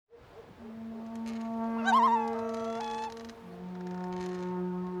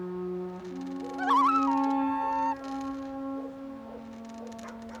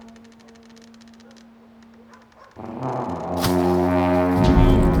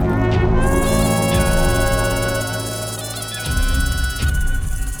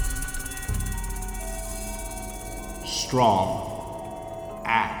strong,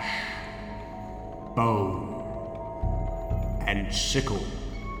 ash, bone, and sickle.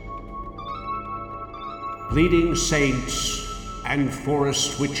 Bleeding saints and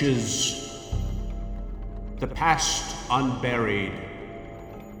forest witches, the past unburied,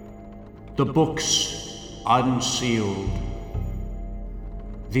 the books unsealed,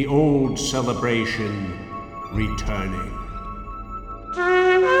 the old celebration returning.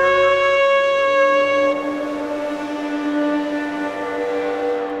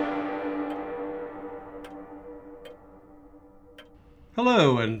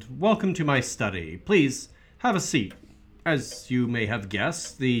 Hello, and welcome to my study. Please have a seat. As you may have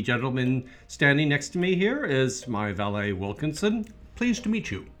guessed, the gentleman standing next to me here is my valet Wilkinson. Pleased to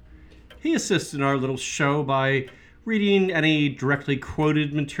meet you. He assists in our little show by reading any directly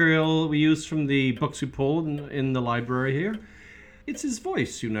quoted material we use from the books we pull in the library here. It's his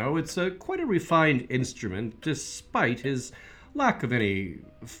voice, you know. It's quite a refined instrument, despite his lack of any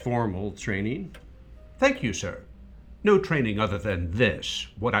formal training. Thank you, sir. No training other than this,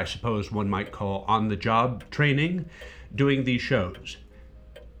 what I suppose one might call on-the-job training, doing these shows.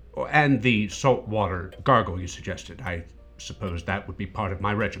 And the saltwater gargle you suggested. I suppose that would be part of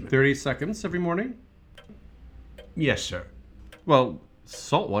my regimen. 30 seconds every morning? Yes, sir. Well,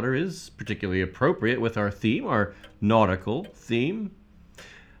 saltwater is particularly appropriate with our theme, our nautical theme.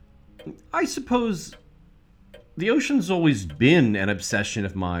 I suppose the ocean's always been an obsession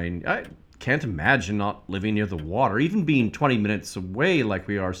of mine. I can't imagine not living near the water. Even being 20 minutes away like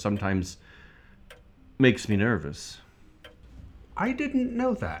we are sometimes makes me nervous. I didn't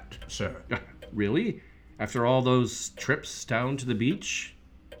know that, sir. Really? After all those trips down to the beach?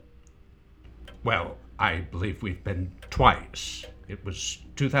 Well, I believe we've been twice. It was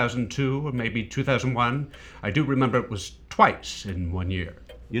 2002 or maybe 2001. I do remember it was twice in 1 year.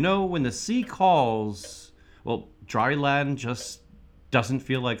 You know, when the sea calls, well, dry land just doesn't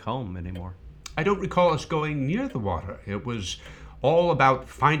feel like home anymore. I don't recall us going near the water. It was all about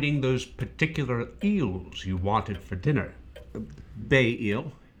finding those particular eels you wanted for dinner. Bay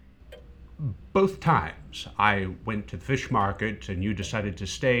eel? Both times. I went to the fish market and you decided to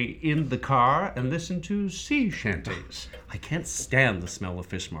stay in the car and listen to sea shanties. I can't stand the smell of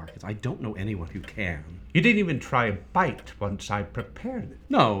fish markets. I don't know anyone who can. You didn't even try a bite once I prepared it.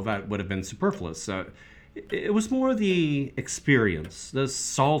 No, that would have been superfluous. It was more the experience, the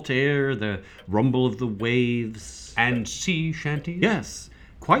salt air, the rumble of the waves. And sea shanties? Yes,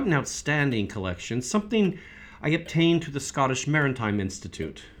 quite an outstanding collection, something I obtained through the Scottish Maritime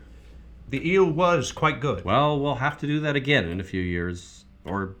Institute. The eel was quite good. Well, we'll have to do that again in a few years.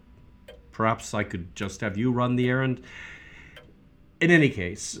 Or perhaps I could just have you run the errand. In any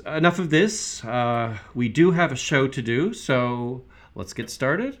case, enough of this. We do have a show to do, so let's get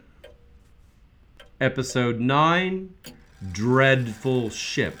started. Episode 9, Dreadful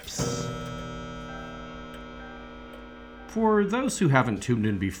Ships. For those who haven't tuned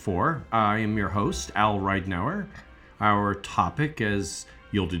in before, I am your host, Al Ridenour. Our topic, as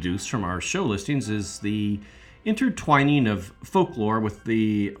you'll deduce from our show listings, is the intertwining of folklore with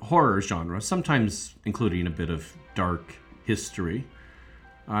the horror genre, sometimes including a bit of dark history.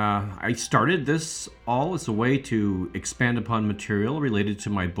 I started this all as a way to expand upon material related to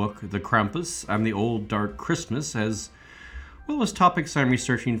my book, The Krampus and the Old Dark Christmas, as well as topics I'm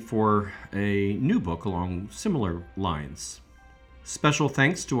researching for a new book along similar lines. Special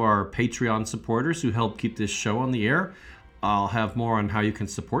thanks to our Patreon supporters who help keep this show on the air. I'll have more on how you can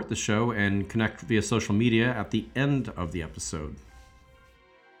support the show and connect via social media at the end of the episode.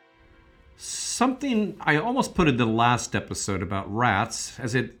 Something I almost put in the last episode about rats,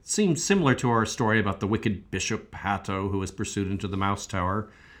 as it seems similar to our story about the wicked Bishop Hatto who was pursued into the Mouse Tower,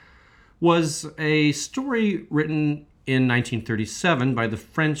 was a story written in 1937 by the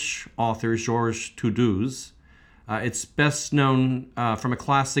French author Georges Toudouse. It's best known from a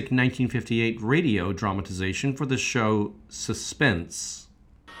classic 1958 radio dramatization for the show Suspense.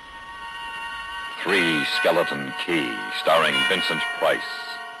 Three Skeleton Key, starring Vincent Price.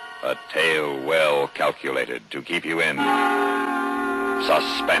 A tale well calculated to keep you in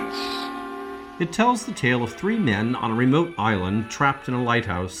suspense. It tells the tale of three men on a remote island trapped in a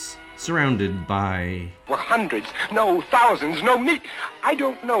lighthouse, surrounded by... were hundreds, no thousands, no I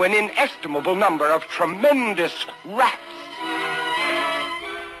don't know, an inestimable number of tremendous rats.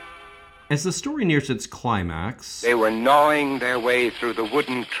 As the story nears its climax... They were gnawing their way through the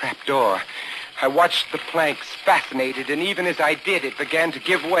wooden trapdoor. I watched the planks, fascinated, and even as I did, it began to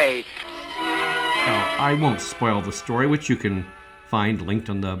give way. Now, I won't spoil the story, which you can find linked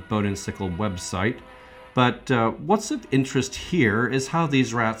on the Boat and Sickle website. But what's of interest here is how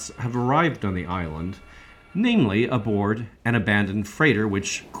these rats have arrived on the island. namely aboard an abandoned freighter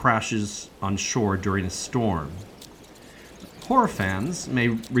which crashes on shore during a storm. Horror fans may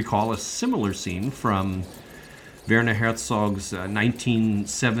recall a similar scene from Werner Herzog's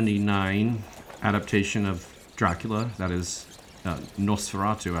 1979 adaptation of Dracula, that is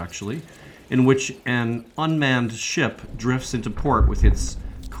Nosferatu actually, in which an unmanned ship drifts into port with its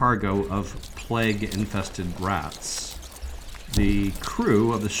cargo of plague-infested rats. The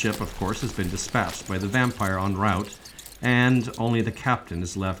crew of the ship, of course, has been dispatched by the vampire en route, and only the captain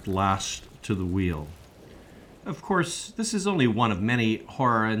is left lashed to the wheel. Of course, this is only one of many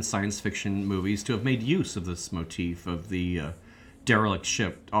horror and science fiction movies to have made use of this motif of the derelict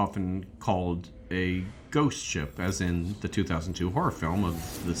ship, often called a ghost ship, as in the 2002 horror film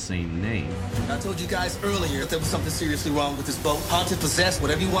of the same name. I told you guys earlier if there was something seriously wrong with this boat, haunted, possessed,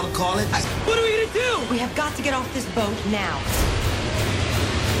 whatever you want to call it. What are we gonna do? We have got to get off this boat now.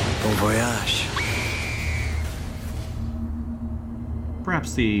 Bon voyage.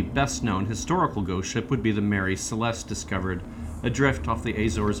 Perhaps the best-known historical ghost ship would be the Mary Celeste, discovered adrift off the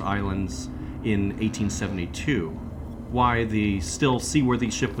Azores Islands in 1872. Why the still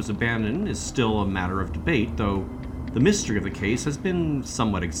seaworthy ship was abandoned is still a matter of debate, though the mystery of the case has been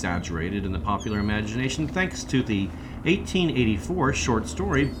somewhat exaggerated in the popular imagination thanks to the 1884 short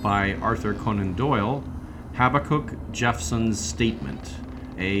story by Arthur Conan Doyle, Habakkuk Jephson's Statement,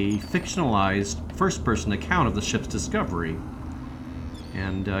 a fictionalized first-person account of the ship's discovery.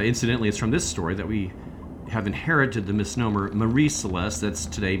 And incidentally, it's from this story that we have inherited the misnomer Marie Celeste that's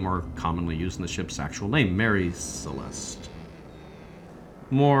today more commonly used in the ship's actual name, Mary Celeste.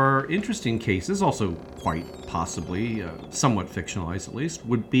 More interesting cases, also quite possibly, somewhat fictionalized at least,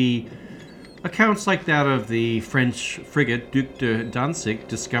 would be accounts like that of the French frigate Duc de Danzig,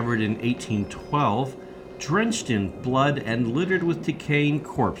 discovered in 1812, drenched in blood and littered with decaying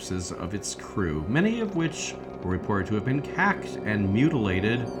corpses of its crew, many of which were reported to have been hacked and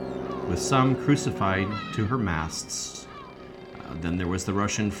mutilated, with some crucified to her masts. Then there was the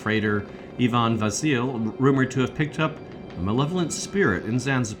Russian freighter Ivan Vasil, rumored to have picked up a malevolent spirit in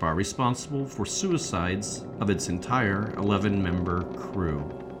Zanzibar responsible for suicides of its entire 11-member crew.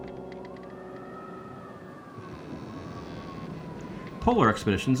 Polar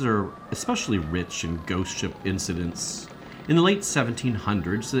expeditions are especially rich in ghost ship incidents. In the late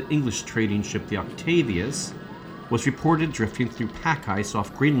 1700s, the English trading ship the Octavius was reported drifting through pack ice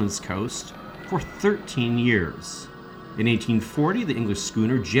off Greenland's coast for 13 years. In 1840, the English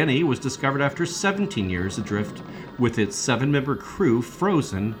schooner Jenny was discovered after 17 years adrift with its 7-member crew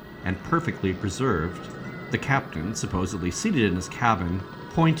frozen and perfectly preserved. The captain, supposedly seated in his cabin,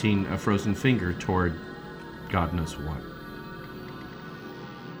 pointing a frozen finger toward God knows what.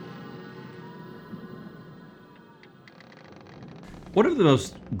 One of the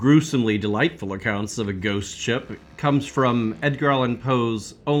most gruesomely delightful accounts of a ghost ship comes from Edgar Allan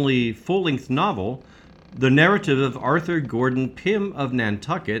Poe's only full-length novel, The Narrative of Arthur Gordon Pym of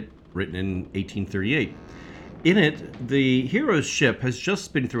Nantucket, written in 1838. In it, the hero's ship has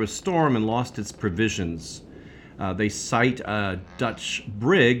just been through a storm and lost its provisions. They sight a Dutch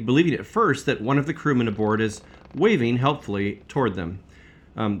brig, believing at first that one of the crewmen aboard is waving helpfully toward them.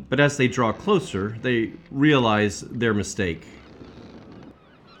 But as they draw closer, they realize their mistake.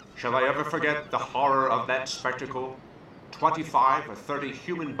 Shall I ever forget the horror of that spectacle? 25 or 30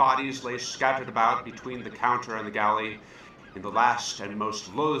 human bodies lay scattered about between the counter and the galley in the last and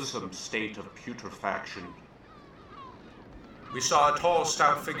most loathsome state of putrefaction. We saw a tall,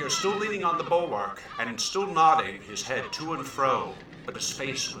 stout figure still leaning on the bulwark and still nodding his head to and fro, but his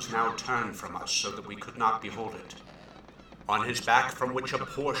face was now turned from us so that we could not behold it. On his back, from which a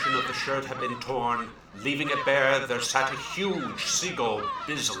portion of the shirt had been torn, leaving it bare, there sat a huge seagull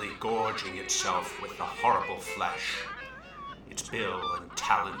busily gorging itself with the horrible flesh, its bill and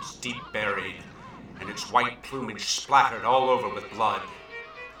talons deep buried, and its white plumage splattered all over with blood.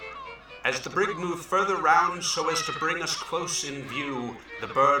 As the brig moved further round so as to bring us close in view, the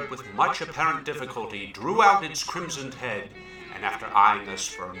bird, with much apparent difficulty, drew out its crimsoned head, and after eyeing us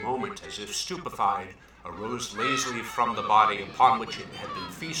for a moment as if stupefied, arose lazily from the body upon which it had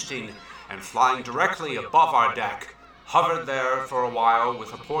been feasting, and flying directly above our deck, hovered there for a while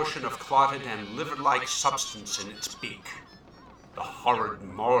with a portion of clotted and liver-like substance in its beak. The horrid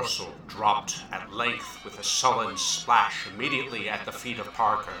morsel dropped at length with a sullen splash immediately at the feet of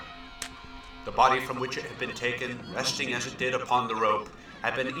Parker. The body from which it had been taken, resting as it did upon the rope,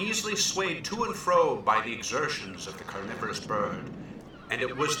 had been easily swayed to and fro by the exertions of the carnivorous bird, and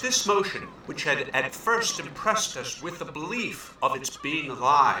it was this motion which had at first impressed us with the belief of its being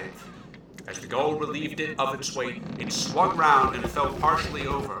alive. As the gull relieved it of its weight, it swung round and fell partially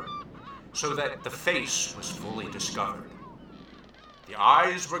over. so that the face was fully discovered. The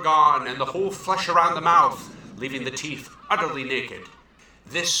eyes were gone, and the whole flesh around the mouth, leaving the teeth utterly naked.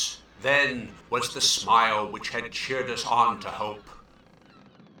 This, then, was the smile which had cheered us on to hope.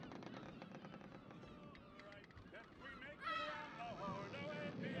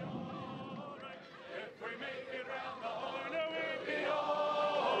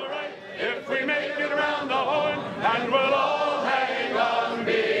 If we make it around the horn, and we'll all hang on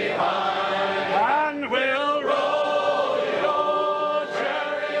behind, and we'll roll the old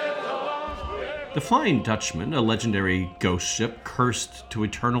chariot along. The Flying Dutchman, a legendary ghost ship cursed to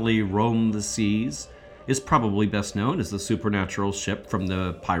eternally roam the seas, is probably best known as the supernatural ship from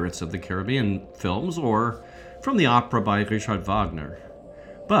the Pirates of the Caribbean films or from the opera by Richard Wagner.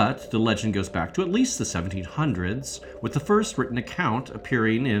 But the legend goes back to at least the 1700s, with the first written account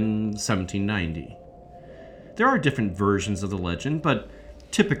appearing in 1790. There are different versions of the legend, but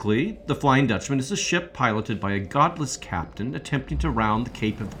typically, the Flying Dutchman is a ship piloted by a godless captain attempting to round the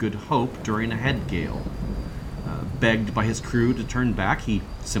Cape of Good Hope during a head gale. Begged by his crew to turn back, he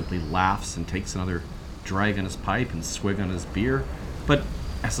simply laughs and takes another drag on his pipe and swig on his beer. But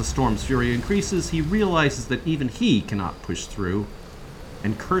as the storm's fury increases, he realizes that even he cannot push through,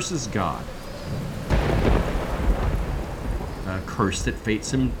 and curses God. A curse that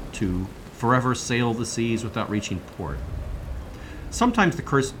fates him to forever sail the seas without reaching port. Sometimes the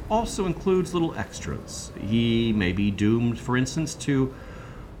curse also includes little extras. He may be doomed, for instance, to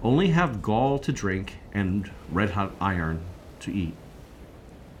only have gall to drink and red-hot iron to eat.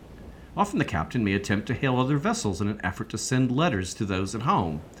 Often the captain may attempt to hail other vessels in an effort to send letters to those at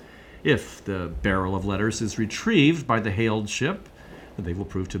home. If the barrel of letters is retrieved by the hailed ship, they will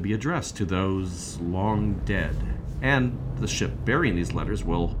prove to be addressed to those long dead, and the ship bearing these letters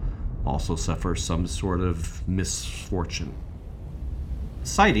will also suffer some sort of misfortune.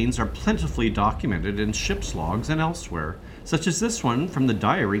 Sightings are plentifully documented in ship's logs and elsewhere, such as this one from the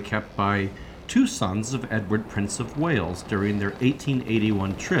diary kept by two sons of Edward, Prince of Wales, during their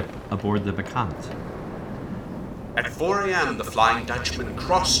 1881 trip aboard the Bacchante. At 4 a.m., the Flying Dutchman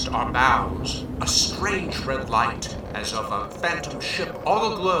crossed our bows, a strange red light, as of a phantom ship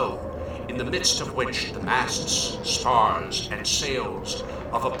all aglow, in the midst of which the masts, spars, and sails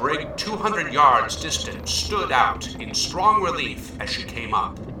of a brig 200 yards distant stood out in strong relief as she came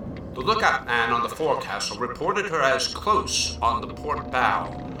up. The lookout man on the forecastle reported her as close on the port bow,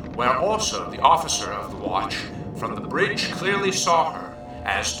 where also the officer of the watch from the bridge clearly saw her,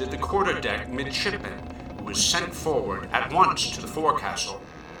 as did the quarterdeck midshipman, who was sent forward at once to the forecastle.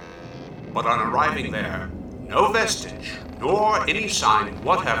 But on arriving there, no vestige, nor any sign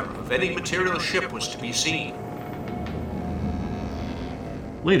whatever of any material ship was to be seen.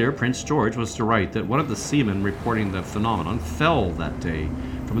 Later, Prince George was to write that one of the seamen reporting the phenomenon fell that day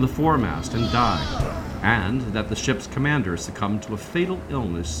from the foremast and died, and that the ship's commander succumbed to a fatal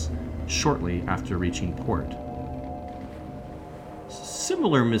illness shortly after reaching port.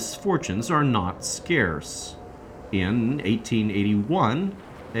 Similar misfortunes are not scarce. In 1881,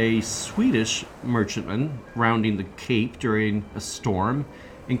 a Swedish merchantman rounding the Cape during a storm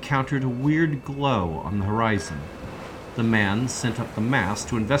encountered a weird glow on the horizon. The man sent up the mast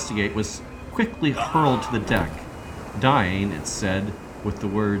to investigate was quickly hurled to the deck, dying, it said, with the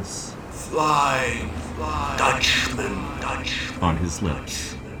words, Flying Dutchman, on his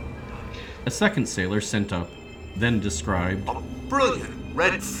lips. A second sailor sent up then described a brilliant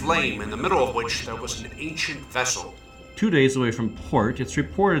red flame in the middle of which there was an ancient vessel. 2 days away from port, it's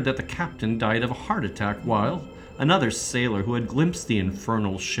reported that the captain died of a heart attack while another sailor who had glimpsed the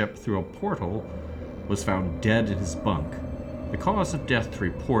infernal ship through a portal was found dead in his bunk. The cause of death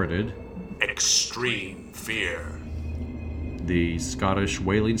reported extreme fear. The Scottish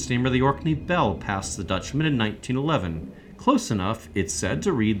whaling steamer the Orkney Belle passed the Dutchman in 1911, close enough, it's said,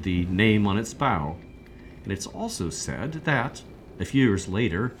 to read the name on its bow. And it's also said that, a few years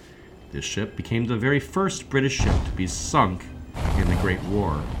later, this ship became the very first British ship to be sunk in the Great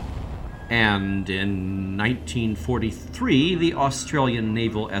War. And in 1943, the Australian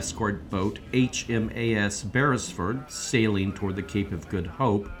naval escort boat HMAS Beresford, sailing toward the Cape of Good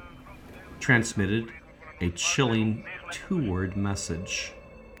Hope, transmitted a chilling two-word message.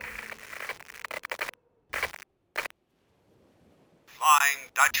 Flying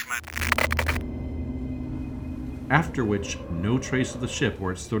Dutchman. After which no trace of the ship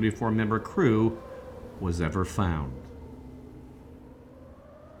or its 34-member crew was ever found.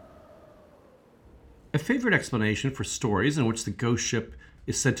 A favorite explanation for stories in which the ghost ship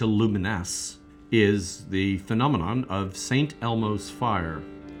is said to luminesce is the phenomenon of St. Elmo's fire.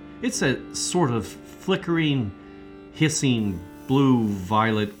 It's a sort of flickering, hissing,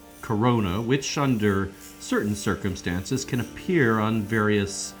 blue-violet corona, which under certain circumstances can appear on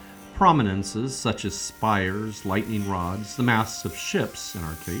various prominences such as spires, lightning rods, the masts of ships in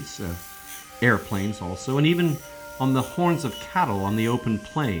our case, airplanes also, and even on the horns of cattle on the open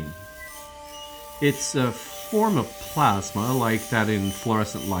plain. It's a form of plasma like that in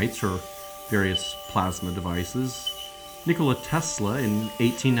fluorescent lights or various plasma devices. Nikola Tesla in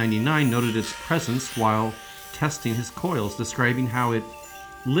 1899 noted its presence while testing his coils, describing how it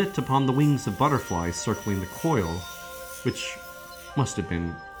lit upon the wings of butterflies circling the coil, which must have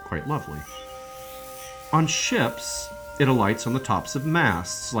been quite lovely. On ships, it alights on the tops of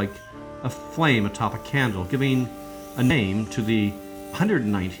masts, like a flame atop a candle, giving a name to the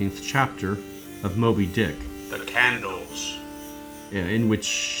 119th chapter of Moby Dick, The Candles, in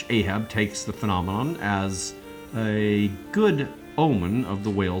which Ahab takes the phenomenon as a good omen of the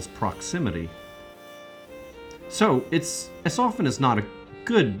whale's proximity. So it's as often as not a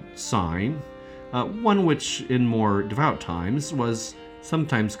good sign, one which in more devout times was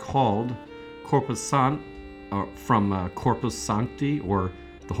sometimes called Corpus Sant, from Corpus Sancti, or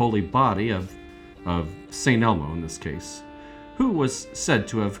the holy body of St. Elmo in this case, who was said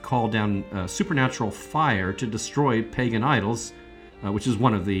to have called down supernatural fire to destroy pagan idols, which is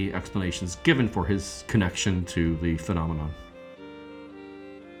one of the explanations given for his connection to the phenomenon.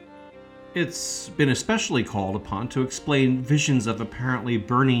 It's been especially called upon to explain visions of apparently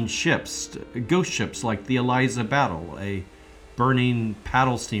burning ships, ghost ships like the Eliza Battle, a burning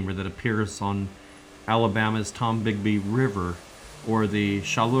paddle steamer that appears on Alabama's Tombigbee River, or the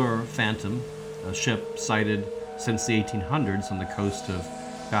Chaleur Phantom, a ship sighted since the 1800s on the coast of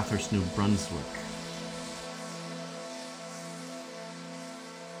Bathurst, New Brunswick.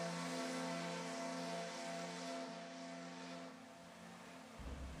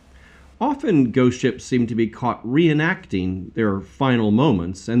 Often ghost ships seem to be caught reenacting their final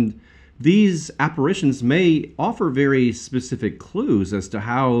moments, and these apparitions may offer very specific clues as to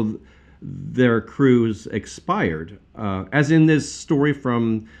how their crews expired, as in this story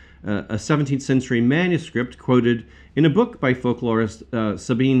from a 17th century manuscript quoted in a book by folklorist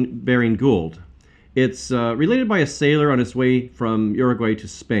Sabine Baring Gould. It's related by a sailor on his way from Uruguay to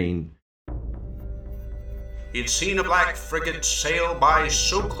Spain. He'd seen a black frigate sail by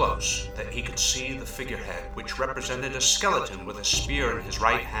so close that he could see the figurehead, which represented a skeleton with a spear in his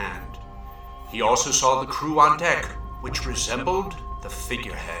right hand. He also saw the crew on deck, which resembled the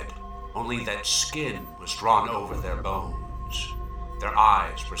figurehead, only that skin was drawn over their bones. Their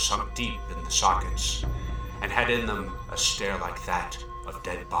eyes were sunk deep in the sockets, and had in them a stare like that of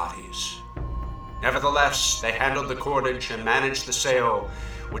dead bodies. Nevertheless, they handled the cordage and managed the sail,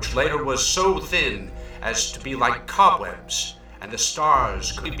 which later was so thin as to be like cobwebs, and the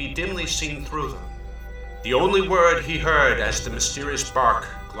stars could be dimly seen through them. The only word he heard as the mysterious bark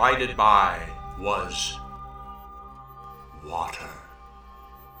glided by was water,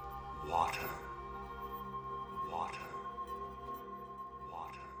 water, water,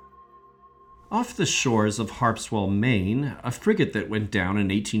 water. Off the shores of Harpswell, Maine, a frigate that went down in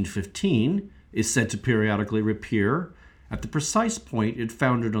 1815 is said to periodically reappear at the precise point it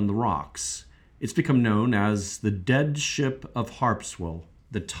foundered on the rocks. It's become known as the Dead Ship of Harpswell,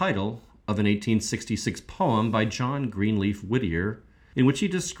 the title of an 1866 poem by John Greenleaf Whittier, in which he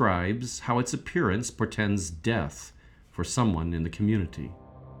describes how its appearance portends death for someone in the community.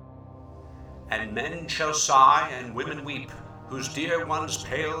 And men shall sigh and women weep, whose dear ones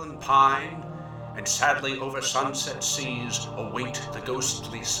pale and pine, and sadly over sunset seas await the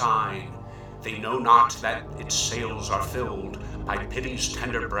ghostly sign. They know not that its sails are filled by pity's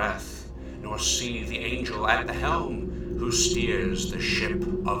tender breath, nor see the angel at the helm who steers the ship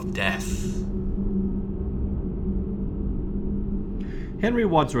of death. Henry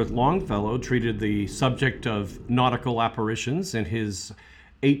Wadsworth Longfellow treated the subject of nautical apparitions in his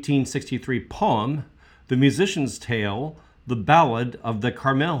 1863 poem, The Musician's Tale, The Ballad of the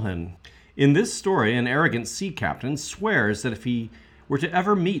Carmelhan. In this story, an arrogant sea captain swears that if he were to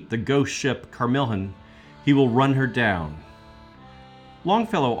ever meet the ghost ship Carmelhan, he will run her down.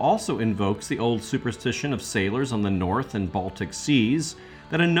 Longfellow also invokes the old superstition of sailors on the North and Baltic seas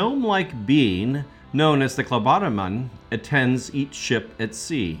that a gnome-like being known as the Klabautermann attends each ship at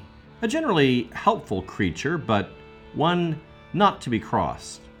sea, a generally helpful creature, but one not to be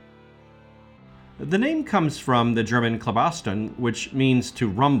crossed. The name comes from the German Klabausten, which means to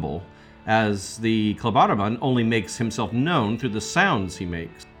rumble, as the Klabautermann only makes himself known through the sounds he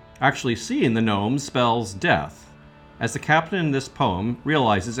makes. Actually seeing the gnome spells death, as the captain in this poem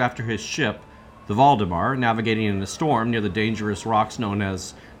realizes after his ship, the Valdemar, navigating in a storm near the dangerous rocks known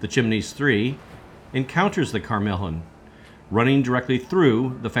as the Chimneys 3, encounters the Carmelhan. running directly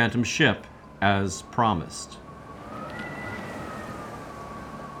through the Phantom ship as promised.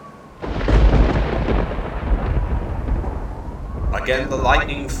 Again the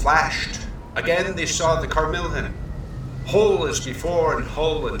lightning flashed. Again they saw the Carmilhan, whole as before in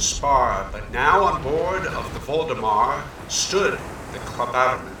hull and spar, but now on board of the Voldemar stood the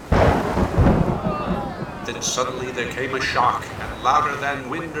Clabauterman. Then suddenly there came a shock, and louder than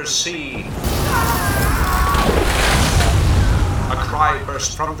wind or sea, a cry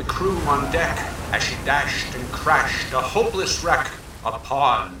burst from the crew on deck as she dashed and crashed, a hopeless wreck,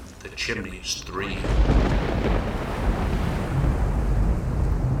 upon the chimneys three.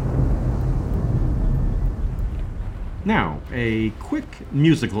 Now, a quick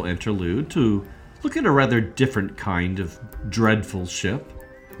musical interlude to look at a rather different kind of dreadful ship,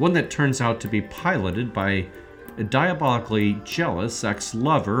 one that turns out to be piloted by a diabolically jealous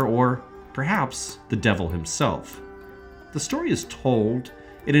ex-lover, or perhaps the devil himself. The story is told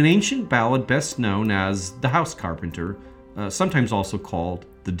in an ancient ballad best known as The House Carpenter, sometimes also called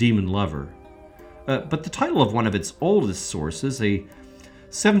The Demon Lover. But the title of one of its oldest sources, a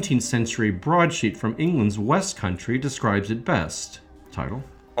 17th century broadsheet from England's West Country, describes it best. Title: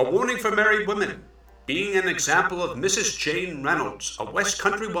 A warning for married women, being an example of Mrs. Jane Reynolds, a West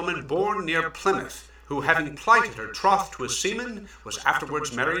Country woman born near Plymouth, who, having plighted her troth to a seaman, was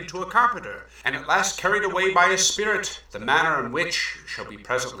afterwards married to a carpenter, and at last carried away by a spirit, the manner in which shall be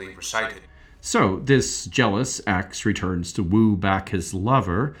presently recited. So, this jealous ex returns to woo back his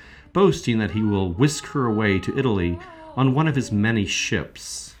lover, boasting that he will whisk her away to Italy on one of his many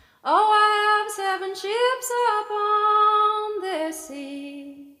ships. Oh, I have 7 ships upon the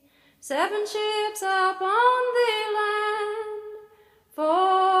sea, 7 ships upon the land,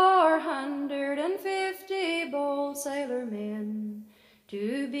 450 bold sailor men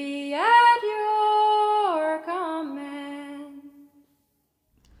to be at your command.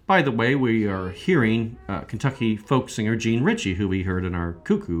 By the way, we are hearing Kentucky folk singer Jean Ritchie, who we heard in our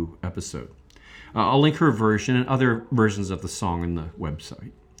Cuckoo episode. I'll link her version and other versions of the song on the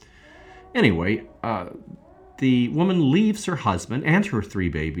website. Anyway, the woman leaves her husband and her 3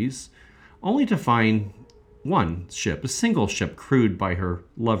 babies, only to find one ship, a single ship crewed by her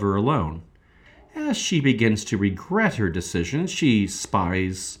lover alone. As she begins to regret her decision, she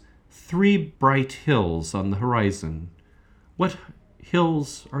spies 3 bright hills on the horizon. What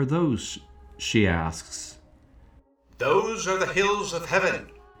hills are those, she asks. Those are the hills of heaven,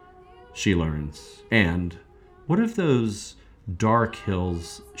 she learns. And what of those dark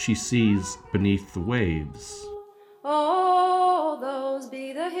hills she sees beneath the waves? Oh, those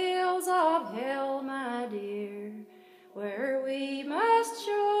be the hills of hell, my dear, where we must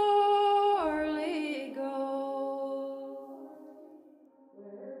surely go.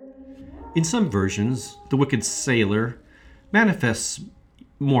 In some versions, the wicked sailor manifests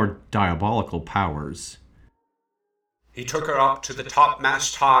more diabolical powers. He took her up to the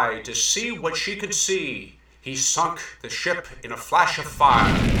topmast high to see what she could see. He sunk the ship in a flash of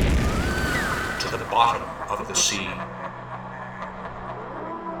fire to the bottom of the sea.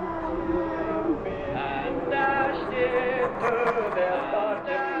 And dashed it to the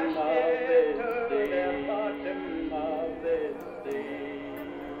bottom of the sea.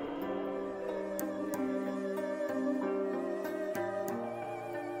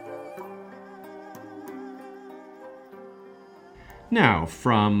 Now,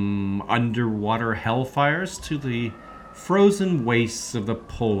 from underwater hellfires to the frozen wastes of the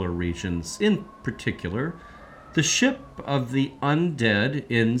polar regions, in particular, the ship of the undead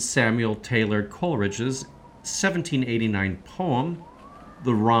in Samuel Taylor Coleridge's 1789 poem,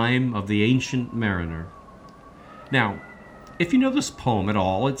 The Rime of the Ancient Mariner. Now, if you know this poem at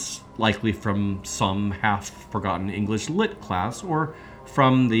all, it's likely from some half-forgotten English lit class, or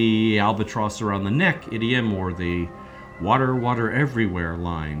from the albatross around the neck idiom, or the water, water everywhere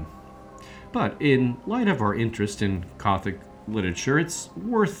line. But in light of our interest in Gothic literature, it's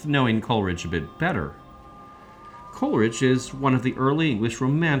worth knowing Coleridge a bit better. Coleridge is one of the early English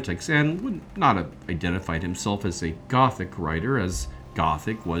romantics and would not have identified himself as a Gothic writer, as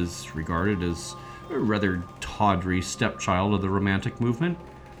Gothic was regarded as a rather tawdry stepchild of the Romantic movement.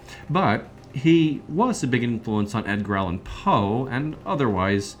 But he was a big influence on Edgar Allan Poe, and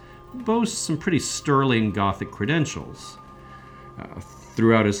otherwise boasts some pretty sterling Gothic credentials.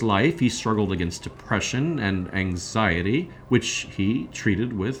 Throughout his life, he struggled against depression and anxiety, which he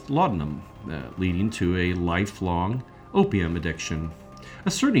treated with laudanum, leading to a lifelong opium addiction,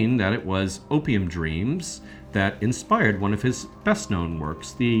 asserting that it was opium dreams that inspired one of his best-known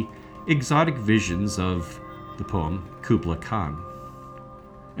works, the exotic visions of the poem Kubla Khan.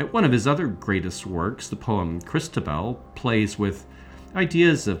 At one of his other greatest works, the poem Christabel, plays with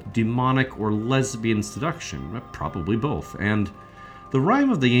ideas of demonic or lesbian seduction, probably both, and The Rime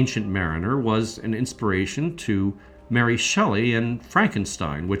of the Ancient Mariner was an inspiration to Mary Shelley and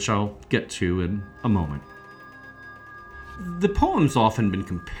Frankenstein, which I'll get to in a moment. The poem's often been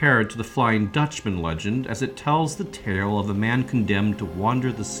compared to the Flying Dutchman legend as it tells the tale of a man condemned to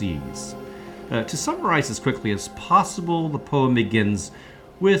wander the seas. To summarize as quickly as possible, the poem begins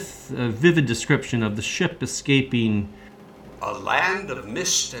with a vivid description of the ship escaping a land of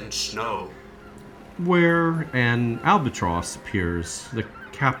mist and snow, where an albatross appears. The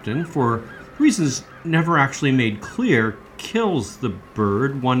captain, for reasons never actually made clear, kills the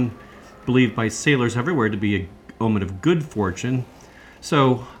bird, one believed by sailors everywhere to be a omen of good fortune,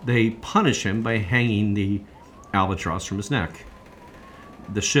 so they punish him by hanging the albatross from his neck.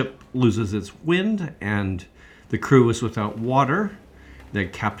 The ship loses its wind, and the crew is without water. The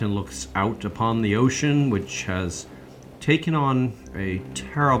captain looks out upon the ocean, which has taken on a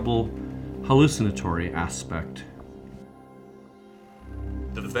terrible hallucinatory aspect.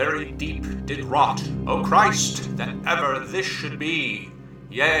 The very deep did rot, O Christ, that ever this should be.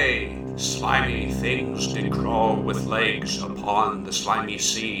 Yea, slimy things did crawl with legs upon the slimy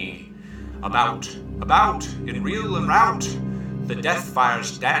sea. About, in reel and rout, the death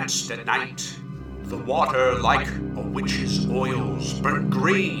fires danced at night. The water, like a witch's oils, burnt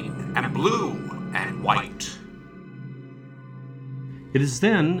green and blue and white. It is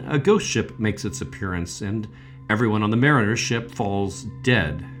then a ghost ship makes its appearance, and everyone on the mariner's ship falls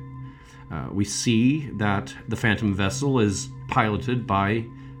dead. We see that the Phantom vessel is piloted by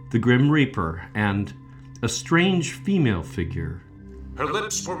the Grim Reaper and a strange female figure. Her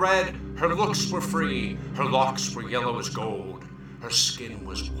lips were red, her looks were free, her locks were yellow as gold, her skin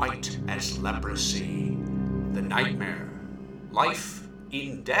was white as leprosy. The nightmare, life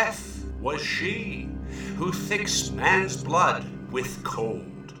in death, was she, who thicks man's blood with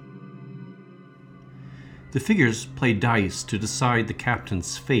cold. The figures play dice to decide the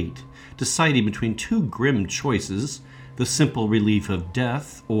captain's fate, deciding between two grim choices: the simple relief of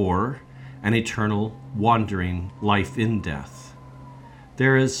death or an eternal wandering life in death.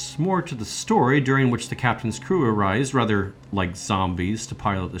 There is more to the story, during which the captain's crew arise, rather like zombies, to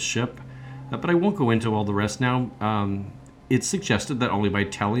pilot the ship, but I won't go into all the rest now. It's suggested that only by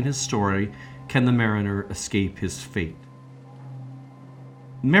telling his story can the mariner escape his fate.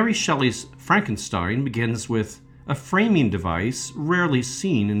 Mary Shelley's Frankenstein begins with a framing device rarely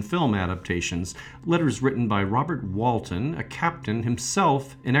seen in film adaptations, letters written by Robert Walton, a captain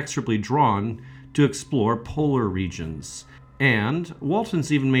himself inexorably drawn to explore polar regions. And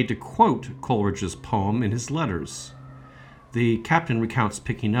Walton's even made to quote Coleridge's poem in his letters. The captain recounts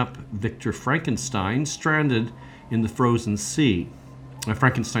picking up Victor Frankenstein stranded in the frozen sea.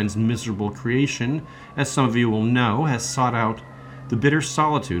 Frankenstein's miserable creation, as some of you will know, has sought out the bitter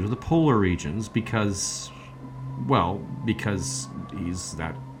solitude of the polar regions because he's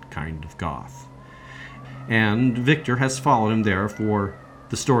that kind of goth. And Victor has followed him there for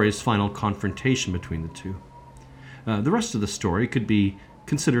the story's final confrontation between the two. The rest of the story could be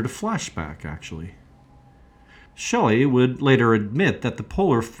considered a flashback, actually. Shelley would later admit that the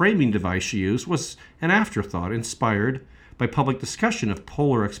polar framing device she used was an afterthought inspired by public discussion of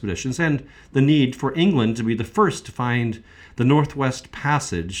polar expeditions and the need for England to be the first to find the Northwest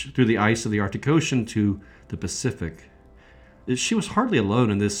Passage through the ice of the Arctic Ocean to the Pacific. She was hardly alone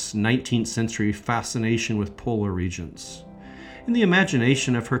in this 19th century fascination with polar regions. In the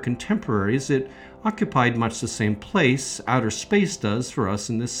imagination of her contemporaries, it occupied much the same place outer space does for us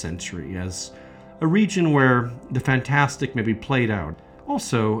in this century, as a region where the fantastic may be played out,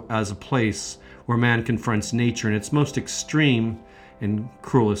 also as a place where man confronts nature in its most extreme and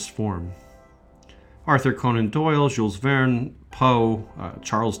cruelest form. Arthur Conan Doyle, Jules Verne, Poe,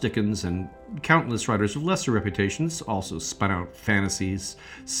 Charles Dickens, and countless writers of lesser reputations also spun out fantasies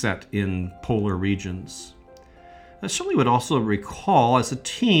set in polar regions. Shelley would also recall, as a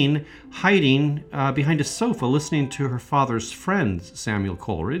teen, hiding behind a sofa listening to her father's friend, Samuel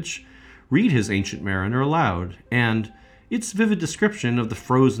Coleridge, read his Ancient Mariner aloud, and its vivid description of the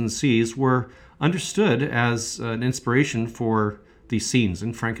frozen seas were understood as an inspiration for the scenes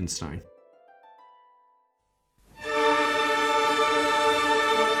in Frankenstein.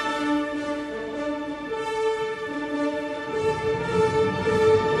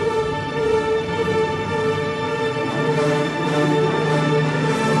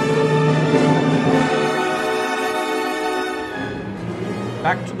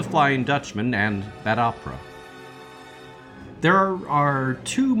 Back to the Flying Dutchman and that opera. There are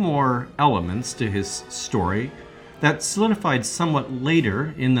two more elements to his story that solidified somewhat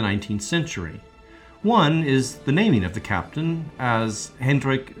later in the 19th century. One is the naming of the captain as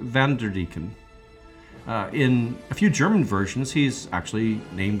Hendrik van der Decken. In a few German versions, he's actually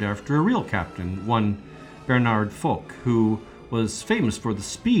named after a real captain, one Bernard Foch, who was famous for the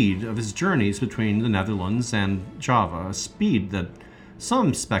speed of his journeys between the Netherlands and Java, a speed that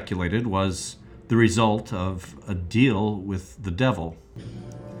some speculated was the result of a deal with the devil.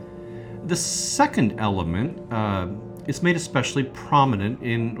 The second element is made especially prominent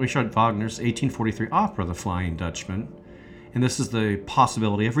in Richard Wagner's 1843 opera, The Flying Dutchman, and this is the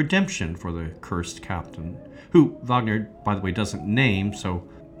possibility of redemption for the cursed captain, who Wagner, by the way, doesn't name, so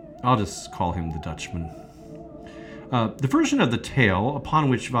I'll just call him the Dutchman. The version of the tale upon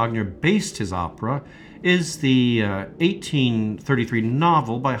which Wagner based his opera is the 1833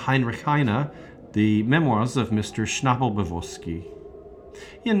 novel by Heinrich Heine, The Memoirs of Mr. Schnabelbewosky.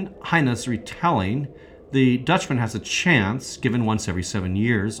 In Heine's retelling, the Dutchman has a chance, given once every 7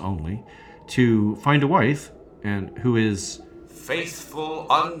 years only, to find a wife and who is faithful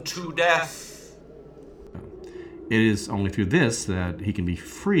unto death. It is only through this that he can be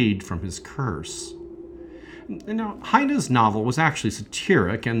freed from his curse. Now, Heine's novel was actually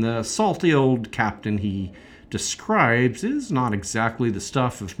satiric, and the salty old captain he describes is not exactly the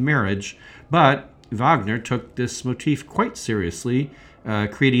stuff of marriage, but Wagner took this motif quite seriously,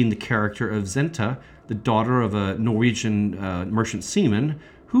 creating the character of Zenta, the daughter of a Norwegian merchant seaman,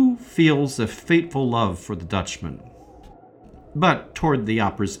 who feels a fateful love for the Dutchman. But toward the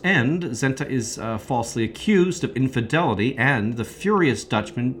opera's end, Zenta is falsely accused of infidelity, and the furious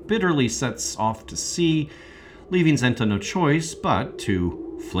Dutchman bitterly sets off to sea, leaving Zenta no choice but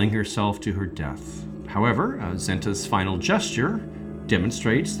to fling herself to her death. However, Zenta's final gesture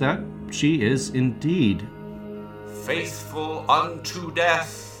demonstrates that she is indeed faithful unto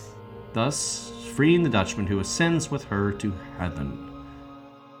death, thus freeing the Dutchman, who ascends with her to heaven.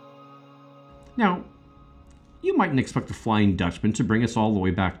 Now, you mightn't expect the Flying Dutchman to bring us all the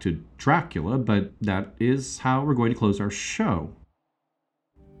way back to Dracula, but that is how we're going to close our show.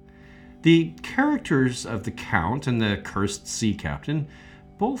 The characters of the Count and the cursed sea captain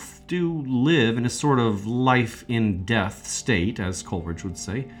both do live in a sort of life-in-death state, as Coleridge would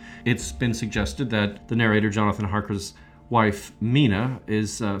say. It's been suggested that the narrator Jonathan Harker's wife, Mina,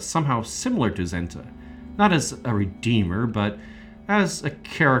 is somehow similar to Zenta, not as a redeemer, but as a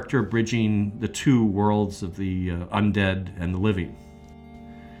character bridging the two worlds of the undead and the living.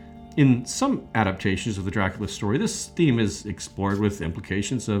 In some adaptations of the Dracula story, this theme is explored with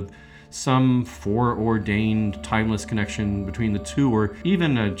implications of some foreordained timeless connection between the two, or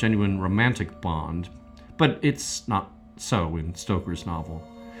even a genuine romantic bond. But it's not so in Stoker's novel.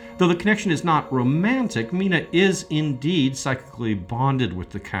 Though the connection is not romantic, Mina is indeed psychically bonded with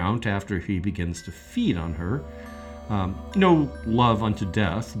the Count after he begins to feed on her. No love unto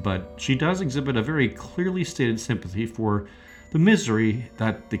death, but she does exhibit a very clearly stated sympathy for the misery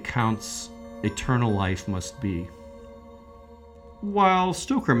that the Count's eternal life must be. While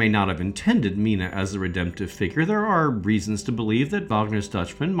Stoker may not have intended Mina as a redemptive figure, there are reasons to believe that Wagner's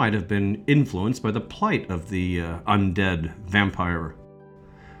Dutchman might have been influenced by the plight of the undead vampire.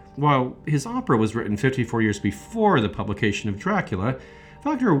 While his opera was written 54 years before the publication of Dracula,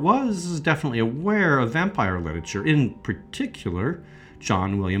 Wagner was definitely aware of vampire literature, in particular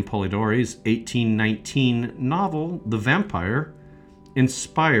John William Polidori's 1819 novel, The Vampire,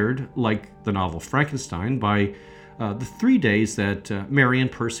 inspired, like the novel Frankenstein, by the 3 days that Mary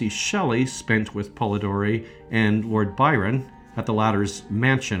and Percy Shelley spent with Polidori and Lord Byron at the latter's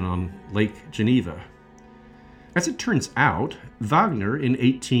mansion on Lake Geneva. As it turns out, Wagner in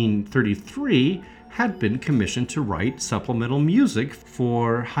 1833 had been commissioned to write supplemental music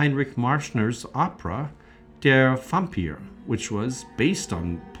for Heinrich Marschner's opera Der Vampir, which was based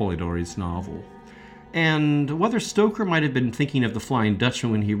on Polidori's novel. And whether Stoker might have been thinking of The Flying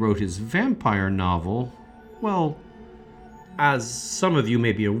Dutchman when he wrote his vampire novel, well, as some of you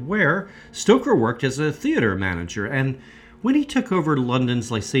may be aware, Stoker worked as a theater manager, and when he took over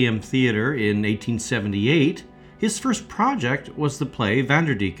London's Lyceum Theatre in 1878, his first project was the play Van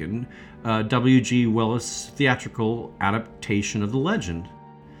der Decken, W.G. Willis' theatrical adaptation of the legend.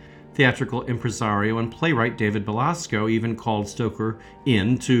 Theatrical impresario and playwright David Belasco even called Stoker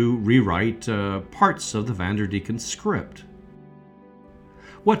in to rewrite parts of the Van der Decken script.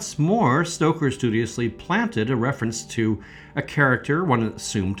 What's more, Stoker studiously planted a reference to a character one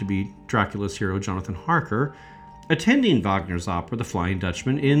assumed to be Dracula's hero Jonathan Harker, attending Wagner's opera The Flying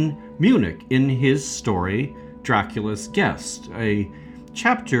Dutchman in Munich in his story Dracula's Guest, a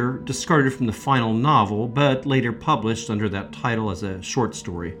chapter discarded from the final novel but later published under that title as a short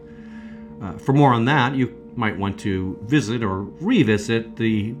story. For more on that, you might want to visit or revisit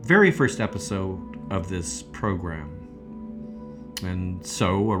the very first episode of this program. And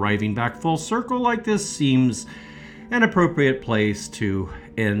so, arriving back full circle like this seems an appropriate place to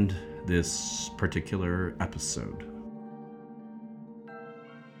end this particular episode.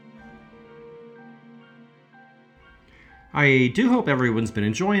 I do hope everyone's been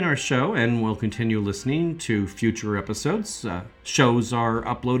enjoying our show and will continue listening to future episodes. Shows are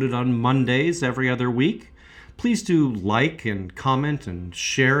uploaded on Mondays every other week. Please do like and comment and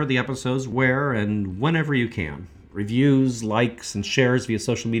share the episodes where and whenever you can. Reviews, likes, and shares via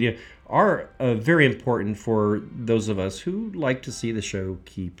social media are very important for those of us who like to see the show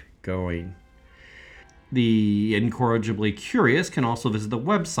keep going. The incorrigibly curious can also visit the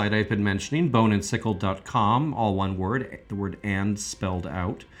website I've been mentioning, boneandsickle.com, all one word, the word "and" spelled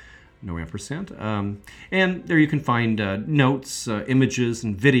out, no ampersand. And there you can find notes, images,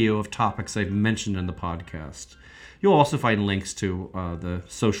 and video of topics I've mentioned in the podcast. You'll also find links to the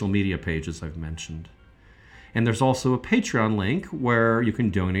social media pages I've mentioned. And there's also a Patreon link where you can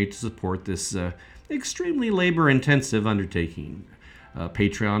donate to support this extremely labor-intensive undertaking.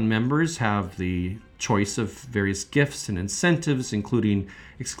 Patreon members have the choice of various gifts and incentives, including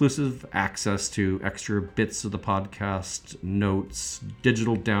exclusive access to extra bits of the podcast, notes,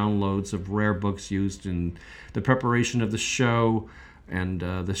 digital downloads of rare books used in the preparation of the show, and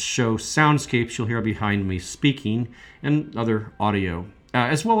the show soundscapes you'll hear behind me speaking, and other audio,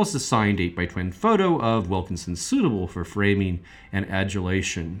 as well as the signed 8x12 photo of Wilkinson suitable for framing and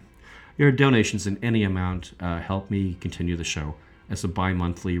adulation. Your donations in any amount help me continue the show as a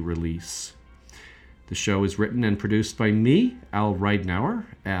bi-monthly release. The show is written and produced by me, Al Ridenour,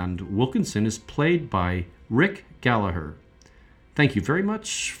 and Wilkinson is played by Rick Gallagher. Thank you very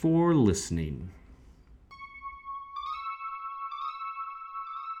much for listening.